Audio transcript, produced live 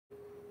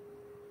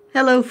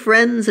Hello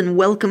friends and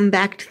welcome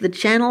back to the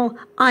channel.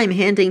 I'm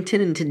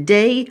Handington and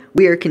today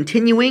we are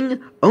continuing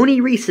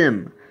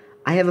Onirism.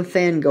 I have a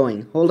fan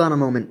going. Hold on a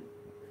moment.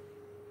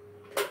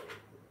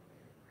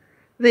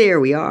 There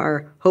we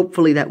are.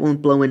 Hopefully that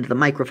won't blow into the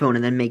microphone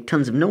and then make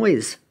tons of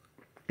noise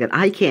that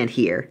I can't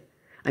hear.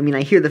 I mean,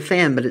 I hear the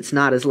fan, but it's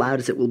not as loud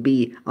as it will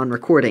be on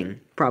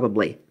recording,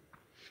 probably.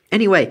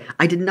 Anyway,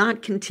 I did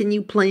not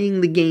continue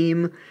playing the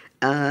game.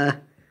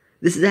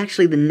 This is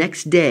actually the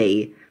next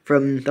day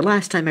from the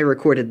last time I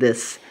recorded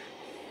this.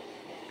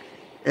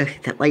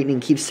 That lightning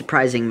keeps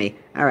surprising me.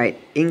 Alright,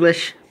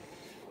 English.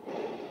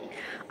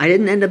 I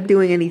didn't end up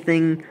doing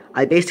anything.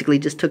 I basically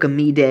just took a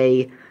me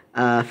day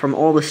from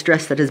all the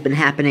stress that has been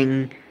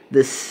happening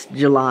this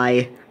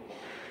July.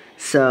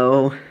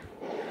 So,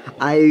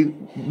 I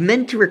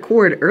meant to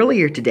record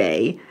earlier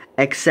today,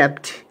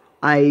 except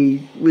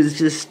I was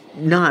just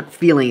not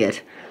feeling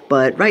it.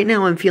 But right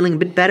now I'm feeling a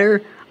bit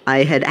better.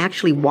 I had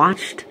actually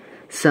watched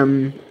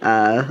some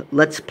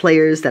Let's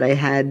Players that I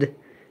had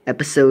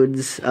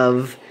episodes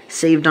of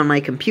saved on my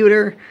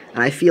computer,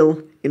 and I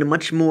feel in a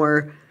much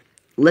more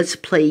Let's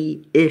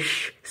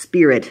Play-ish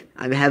spirit.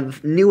 I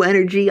have new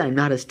energy, I'm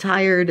not as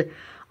tired,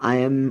 I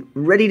am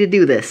ready to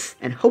do this,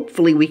 and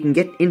hopefully we can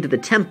get into the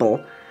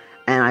temple,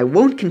 and I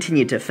won't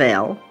continue to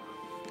fail.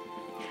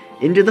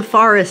 Into the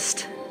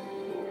forest.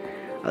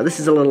 Oh, this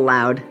is a little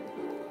loud.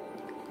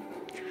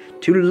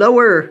 To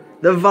lower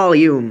the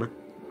volume.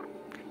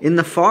 In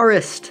the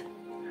forest.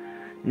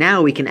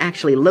 Now we can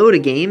actually load a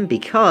game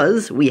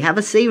because we have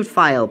a saved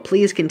file.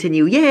 Please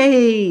continue.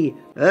 Yay!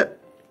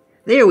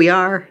 There we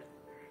are.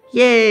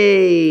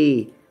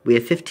 Yay! We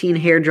have 15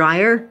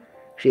 hairdryer.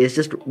 She has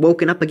just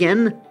woken up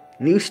again.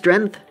 New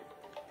strength.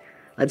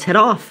 Let's head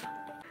off.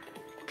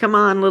 Come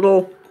on,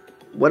 little...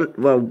 What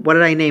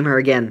did I name her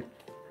again?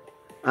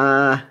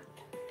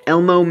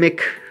 Elmo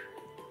Mc...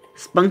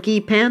 Spunky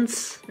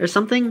Pants? Or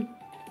something?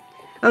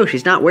 Oh,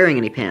 she's not wearing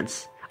any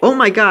pants. Oh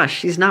my gosh,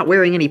 she's not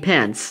wearing any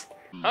pants.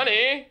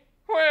 Honey,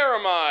 where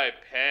are my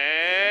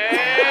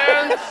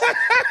pants?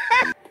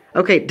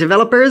 Okay,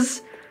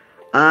 developers,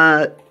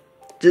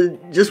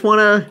 just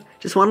wanna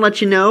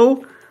let you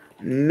know,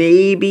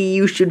 maybe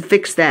you should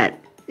fix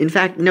that. In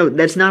fact, no,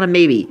 that's not a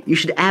maybe. You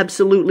should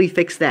absolutely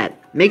fix that.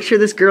 Make sure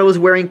this girl is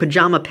wearing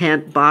pajama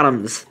pant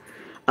bottoms.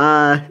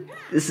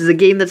 This is a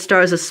game that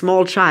stars a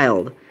small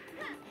child.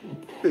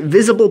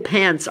 Visible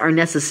pants are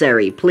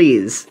necessary,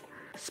 please.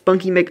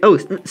 Spunky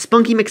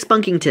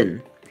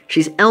McSpunkington.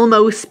 She's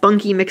Elmo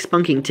Spunky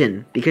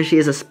McSpunkington, because she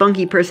has a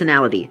spunky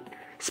personality.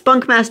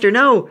 Spunkmaster,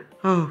 no!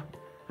 Oh,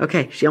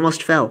 okay, she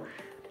almost fell.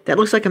 That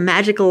looks like a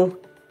magical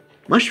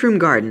mushroom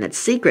garden, that's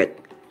secret.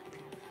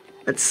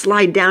 Let's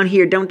slide down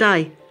here, don't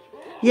die.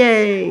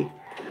 Yay!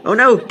 Oh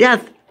no,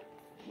 death!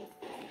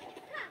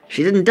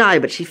 She didn't die,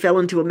 but she fell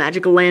into a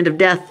magical land of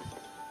death.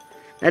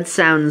 That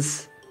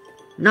sounds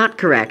not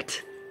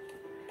correct.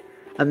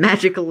 A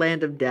magical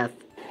land of death.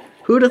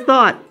 Who'd have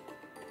thought?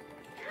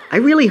 I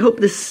really hope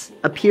this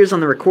appears on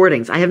the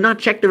recordings. I have not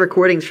checked the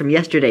recordings from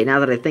yesterday, now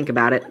that I think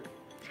about it.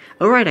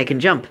 Alright, I can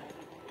jump.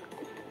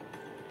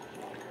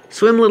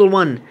 Swim, little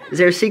one. Is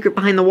there a secret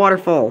behind the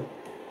waterfall?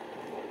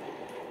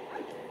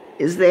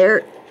 Is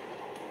there?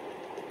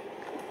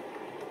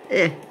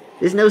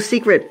 There's no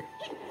secret.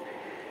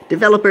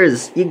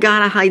 Developers, you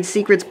gotta hide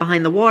secrets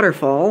behind the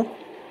waterfall.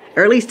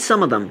 Or at least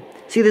some of them.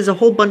 See, there's a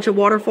whole bunch of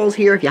waterfalls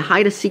here. If you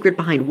hide a secret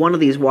behind one of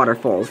these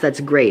waterfalls,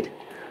 that's great.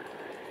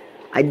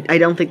 I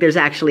don't think there's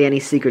actually any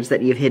secrets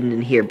that you've hidden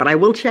in here, but I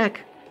will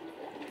check.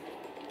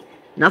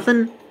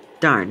 Nothing?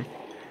 Darn.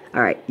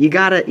 Alright, you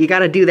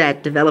gotta do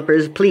that,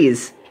 developers,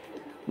 please.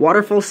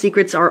 Waterfall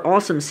secrets are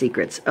awesome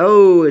secrets.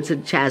 Oh, it's a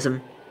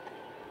chasm.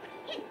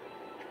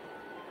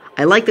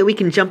 I like that we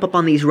can jump up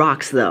on these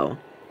rocks, though.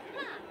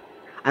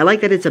 I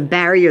like that it's a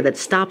barrier that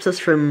stops us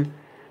from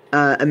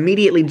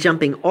immediately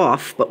jumping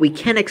off, but we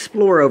can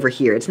explore over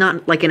here. It's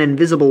not like an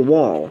invisible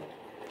wall.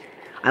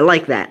 I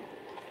like that.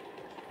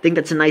 I think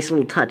that's a nice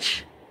little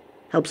touch.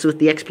 Helps with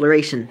the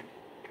exploration.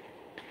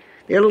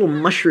 There are little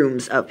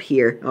mushrooms up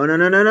here. Oh,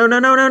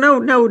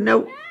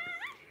 no.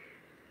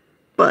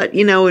 But,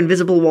 you know,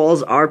 invisible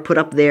walls are put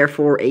up there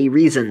for a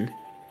reason.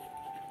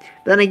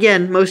 Then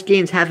again, most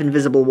games have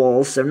invisible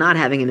walls, so not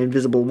having an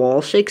invisible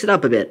wall shakes it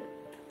up a bit.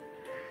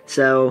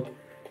 So,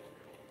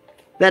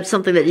 that's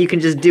something that you can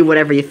just do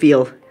whatever you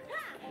feel.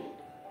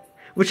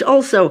 Which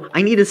also,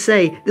 I need to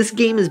say, this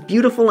game is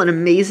beautiful and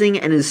amazing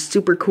and is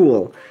super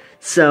cool.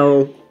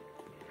 So,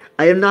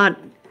 I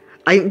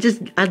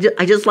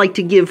just like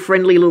to give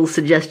friendly little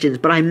suggestions,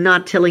 but I'm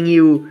not telling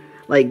you,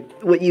 like,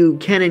 what you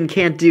can and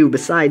can't do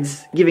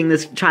besides giving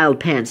this child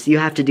pants. You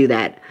have to do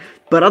that.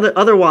 But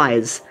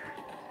otherwise,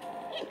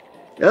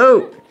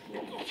 oh,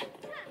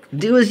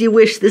 do as you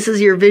wish. This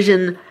is your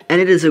vision, and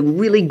it is a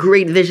really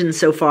great vision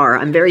so far.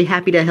 I'm very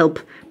happy to help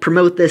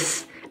promote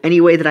this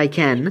any way that I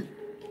can.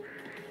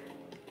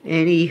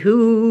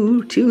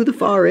 Anywho, to the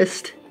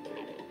forest.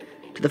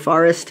 To the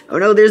forest. Oh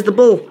no, there's the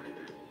bull.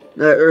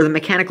 Or the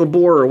mechanical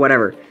boar or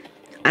whatever.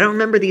 I don't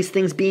remember these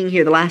things being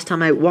here the last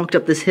time I walked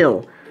up this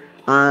hill.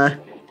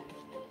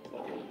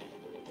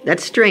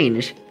 That's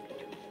strange.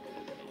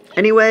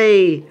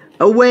 Anyway,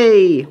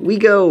 away we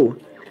go.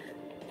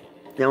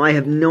 Now I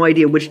have no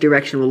idea which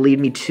direction will lead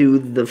me to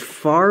the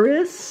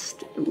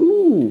forest.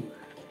 Ooh,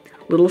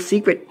 little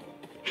secret.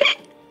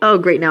 Oh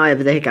great, now I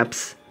have the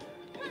hiccups.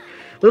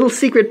 Little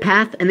secret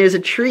path, and there's a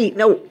tree.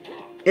 No.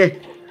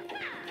 Get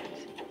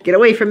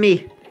away from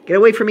me. Get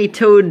away from me,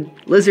 toad,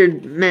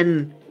 lizard,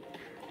 men.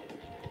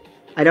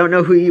 I don't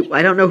know who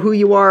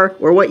you are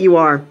or what you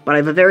are, but I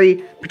have a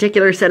very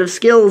particular set of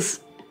skills.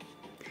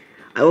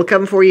 I will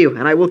come for you,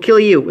 and I will kill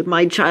you with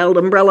my child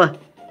umbrella.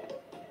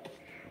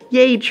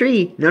 Yay,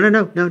 tree. No.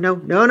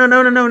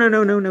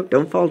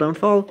 Don't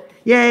fall.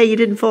 Yay, you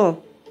didn't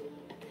fall.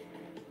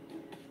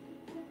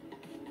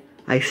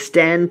 I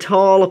stand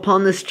tall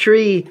upon this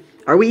tree.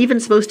 Are we even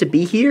supposed to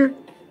be here?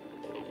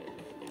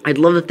 I'd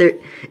love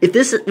if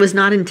this was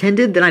not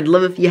intended, then I'd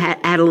love if you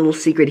add a little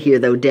secret here,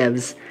 though,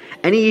 devs.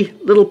 Any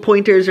little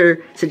pointers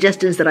or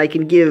suggestions that I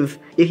can give,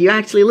 if you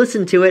actually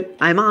listen to it,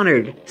 I'm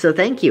honored, so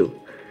thank you.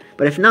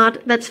 But if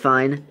not, that's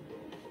fine.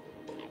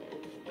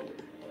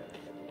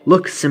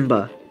 Look,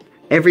 Simba.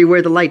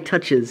 Everywhere the light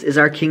touches is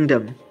our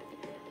kingdom.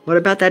 What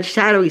about that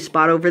shadowy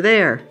spot over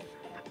there?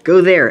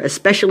 Go there,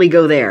 especially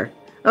go there.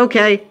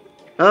 Okay.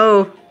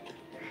 Oh,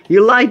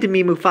 you lied to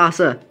me,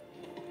 Mufasa.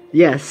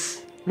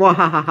 Yes.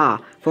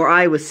 Mwahaha. For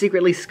I was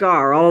secretly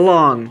Scar all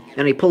along.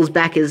 And he pulls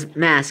back his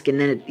mask, and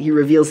then he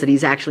reveals that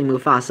he's actually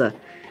Mufasa.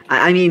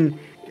 I mean,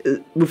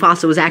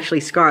 Mufasa was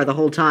actually Scar the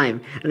whole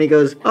time. And he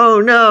goes, oh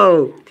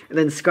no! And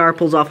then Scar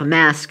pulls off a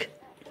mask,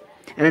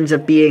 and ends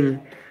up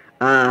being,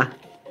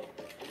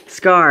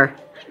 Scar.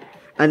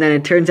 And then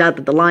it turns out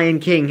that the Lion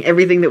King,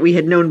 everything that we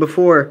had known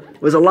before,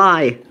 was a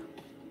lie.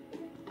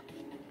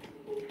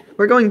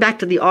 We're going back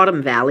to the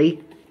Autumn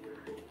Valley.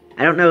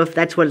 I don't know if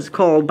that's what it's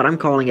called, but I'm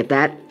calling it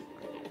that.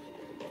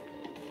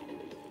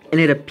 And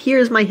it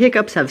appears my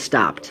hiccups have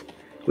stopped,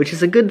 which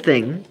is a good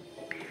thing.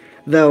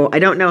 Though I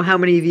don't know how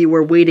many of you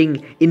were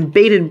waiting in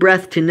bated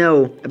breath to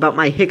know about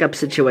my hiccup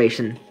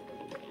situation.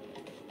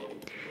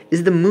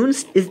 Is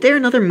there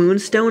another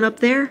moonstone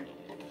up there?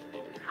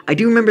 I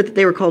do remember that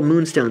they were called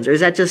moonstones, or is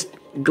that just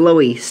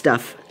glowy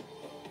stuff?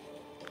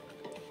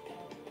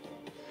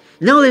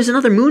 No, there's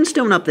another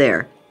moonstone up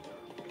there.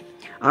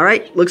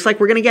 Alright, looks like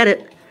we're gonna get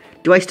it.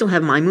 Do I still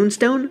have my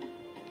moonstone?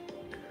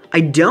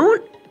 I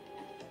don't?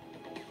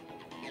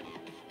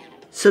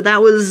 So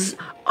that was...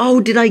 Oh,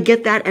 did I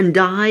get that and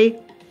die?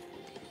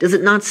 Does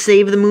it not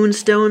save the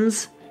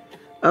moonstones?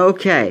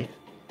 Okay.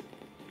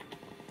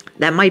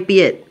 That might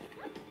be it.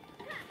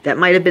 That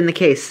might have been the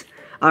case.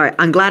 Alright,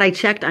 I'm glad I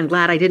checked. I'm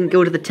glad I didn't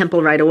go to the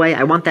temple right away.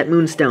 I want that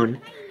moonstone.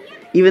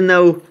 Even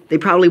though they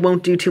probably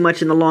won't do too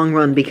much in the long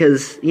run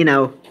because, you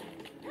know...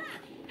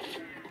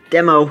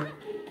 Demo.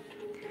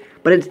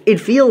 But it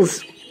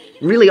feels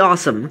really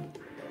awesome.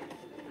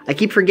 I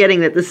keep forgetting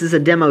that this is a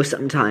demo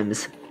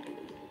sometimes.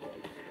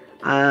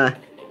 I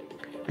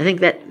think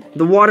that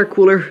the water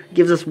cooler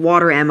gives us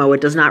water ammo.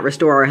 It does not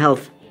restore our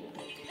health.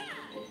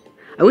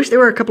 I wish there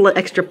were a couple of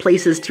extra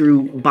places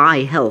to buy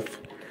health,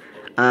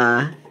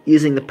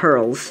 using the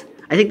pearls.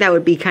 I think that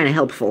would be kind of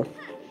helpful.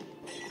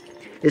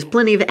 There's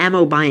plenty of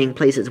ammo buying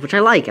places, which I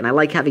like, and I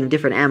like having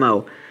different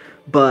ammo,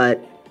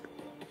 but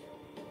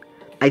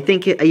I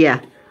think,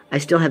 yeah, I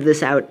still have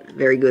this out.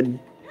 Very good.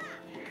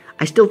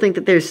 I still think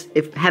that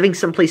if having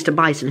some place to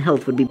buy some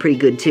health would be pretty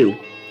good, too.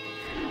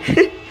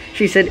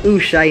 She said, ooh,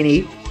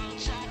 shiny.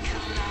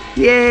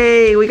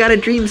 Yay, we got a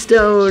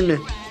dreamstone.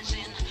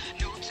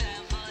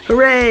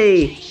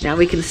 Hooray! Now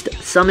we can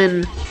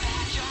summon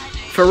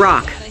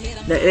Farok.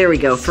 There we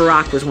go,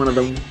 Farok was one of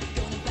them.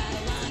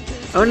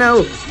 Oh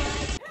no!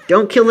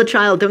 Don't kill the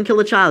child, don't kill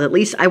the child. At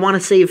least I want to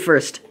save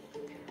first.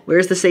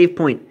 Where's the save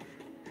point?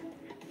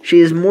 She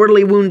is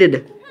mortally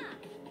wounded.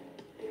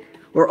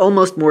 Or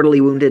almost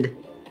mortally wounded.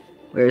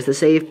 Where's the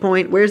save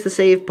point? Where's the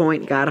save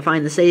point? Gotta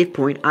find the save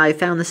point. I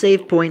found the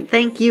save point.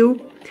 Thank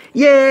you!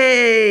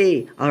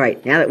 Yay!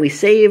 Alright, now that we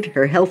saved,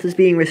 her health is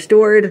being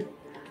restored.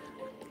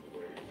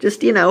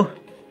 Just, you know,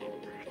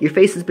 your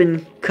face has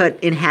been cut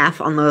in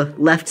half on the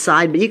left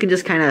side, but you can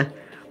just kind of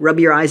rub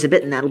your eyes a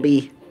bit and that'll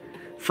be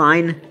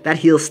fine. That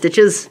heals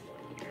stitches.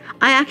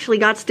 I actually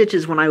got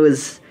stitches when I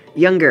was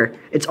younger.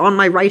 It's on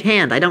my right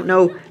hand. I don't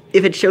know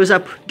if it shows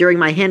up during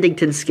my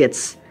Handington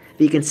skits,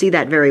 but you can see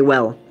that very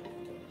well.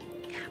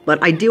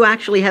 But I do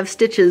actually have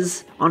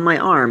stitches on my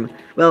arm.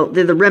 Well,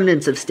 they're the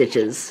remnants of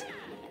stitches.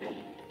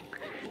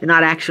 They're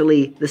not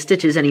actually the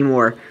stitches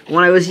anymore.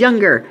 When I was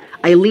younger,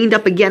 I leaned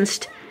up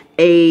against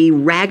a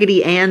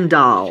Raggedy Ann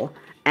doll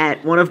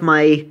at one of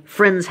my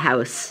friend's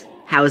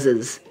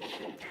houses.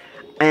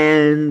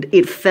 And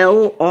it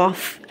fell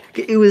off.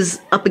 It was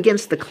up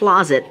against the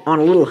closet on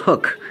a little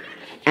hook.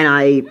 And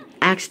I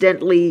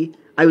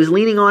was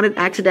leaning on it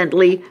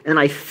accidentally, and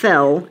I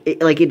fell.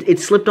 It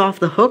slipped off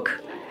the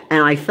hook,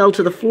 and I fell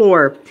to the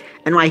floor,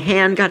 and my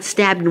hand got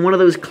stabbed in one of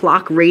those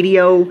clock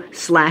radio /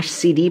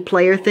 CD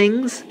player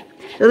things.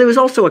 There was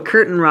also a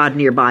curtain rod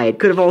nearby. It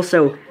could have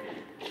also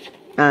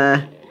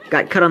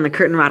got cut on the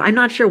curtain rod. I'm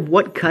not sure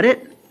what cut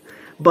it,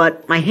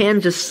 but my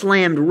hand just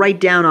slammed right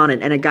down on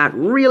it, and it got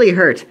really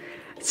hurt.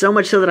 So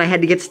much so that I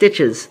had to get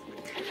stitches.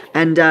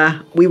 And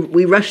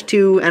we rushed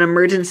to an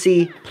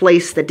emergency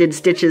place that did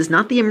stitches,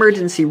 not the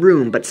emergency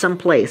room, but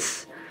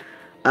someplace.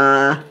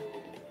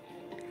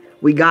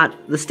 We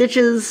got the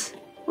stitches.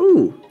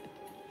 Ooh.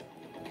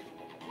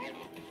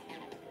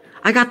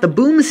 I got the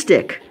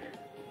boomstick.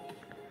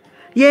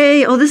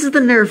 Yay! Oh, this is the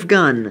Nerf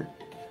gun.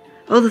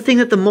 Oh, the thing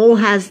that the mole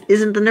has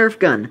isn't the Nerf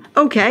gun.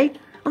 Okay.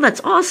 Well,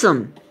 that's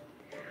awesome.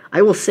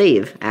 I will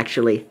save,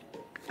 actually.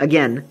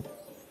 Again.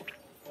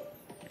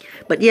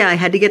 But yeah, I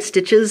had to get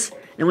stitches,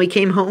 and we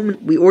came home,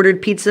 we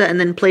ordered pizza, and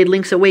then played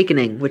Link's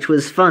Awakening, which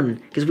was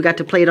fun, because we got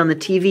to play it on the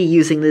TV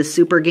using this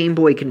Super Game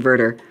Boy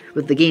converter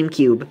with the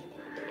GameCube.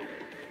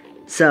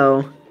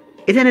 So,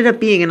 it ended up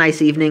being a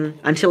nice evening,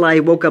 until I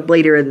woke up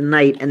later in the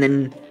night and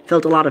then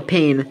felt a lot of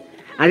pain.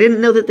 I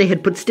didn't know that they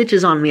had put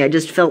stitches on me, I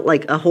just felt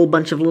like a whole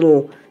bunch of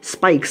little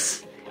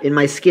spikes in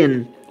my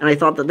skin, and I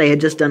thought that they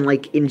had just done,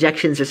 like,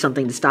 injections or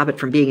something to stop it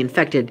from being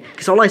infected,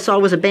 because all I saw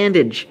was a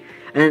bandage,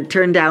 and it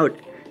turned out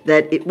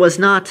that it was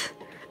not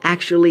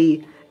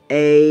actually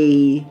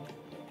a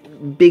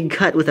big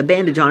cut with a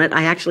bandage on it.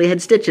 I actually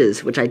had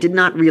stitches, which I did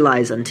not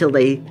realize until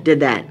they did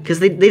that, because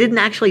they didn't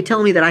actually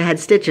tell me that I had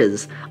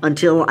stitches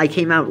until I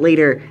came out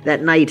later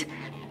that night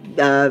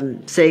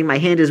saying my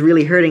hand is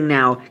really hurting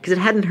now, because it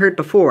hadn't hurt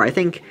before. I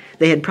think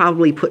they had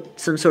probably put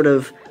some sort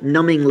of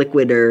numbing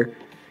liquid or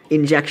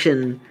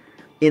injection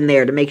in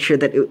there to make sure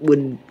that it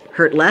would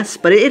hurt less,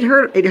 but it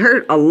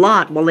hurt a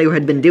lot while they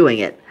had been doing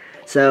it,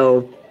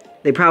 so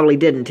they probably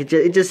didn't.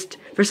 It just,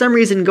 for some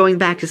reason, going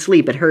back to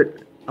sleep, it hurt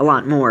a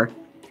lot more.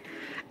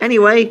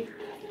 Anyway,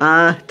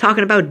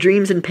 talking about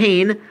dreams and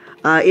pain,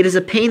 it is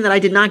a pain that I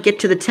did not get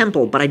to the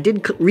temple, but I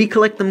did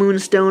recollect the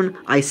moonstone,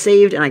 I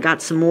saved, and I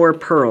got some more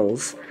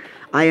pearls.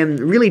 I am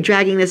really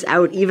dragging this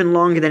out even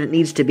longer than it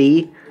needs to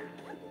be.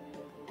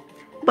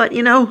 But,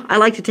 you know, I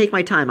like to take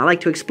my time. I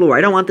like to explore.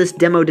 I don't want this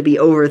demo to be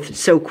over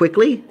so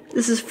quickly.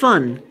 This is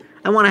fun.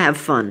 I want to have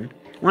fun.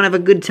 I want to have a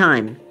good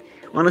time.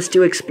 I want us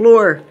to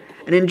explore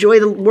and enjoy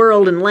the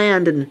world and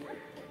land and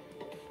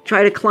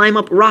try to climb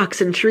up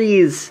rocks and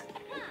trees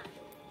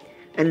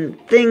and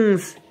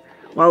things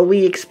while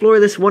we explore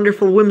this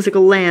wonderful,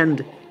 whimsical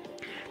land.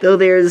 Though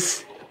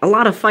there's a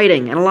lot of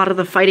fighting, and a lot of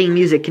the fighting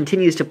music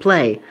continues to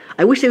play.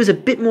 I wish there was a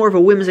bit more of a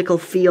whimsical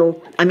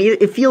feel. I mean,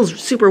 it feels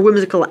super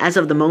whimsical as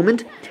of the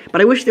moment, but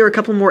I wish there were a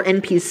couple more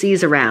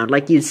NPCs around.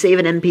 Like, you'd save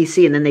an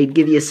NPC and then they'd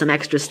give you some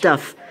extra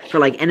stuff for,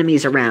 like,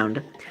 enemies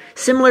around.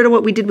 Similar to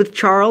what we did with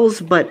Charles,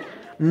 but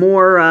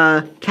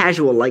more,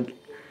 casual, like,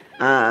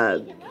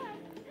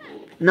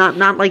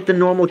 not like the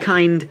normal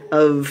kind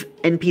of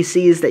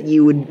NPCs that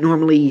you would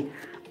normally,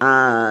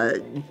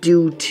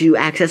 do to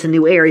access a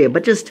new area,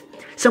 but just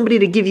somebody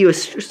to give you a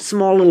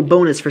small little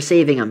bonus for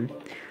saving them.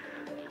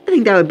 I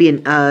think that would be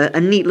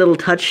a neat little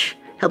touch.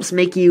 Helps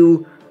make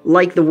you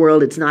like the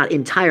world. It's not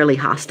entirely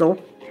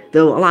hostile,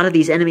 though a lot of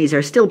these enemies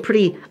are still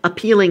pretty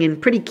appealing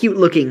and pretty cute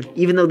looking,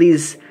 even though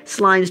these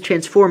slimes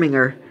transforming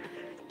are...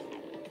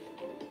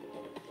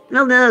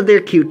 well, no,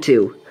 they're cute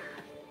too.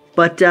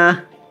 But,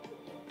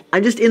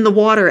 I'm just in the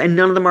water and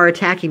none of them are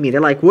attacking me. They're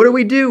like, what do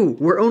we do?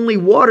 We're only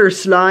water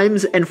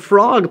slimes and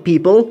frog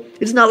people.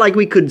 It's not like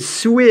we could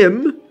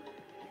swim.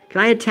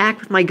 Can I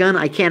attack with my gun?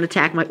 I can't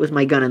attack with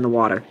my gun in the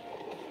water.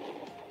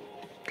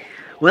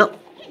 Well,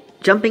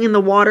 jumping in the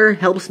water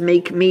helps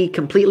make me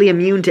completely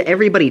immune to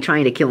everybody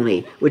trying to kill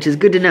me, which is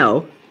good to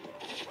know.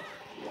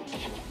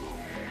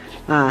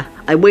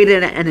 I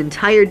waited an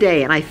entire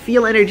day and I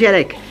feel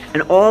energetic,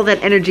 and all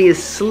that energy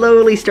is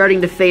slowly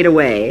starting to fade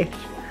away.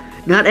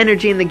 Not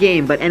energy in the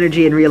game, but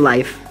energy in real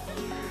life.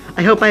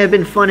 I hope I have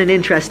been fun and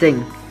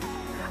interesting.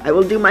 I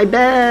will do my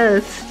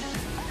best.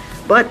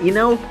 But, you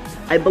know,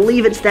 I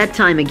believe it's that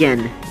time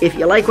again. If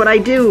you like what I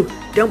do,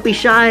 don't be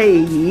shy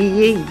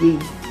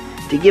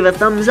to give a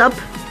thumbs up.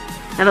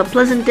 Have a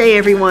pleasant day,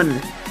 everyone.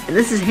 And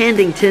this is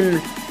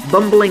Handington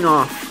bumbling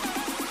off.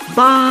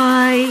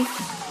 Bye!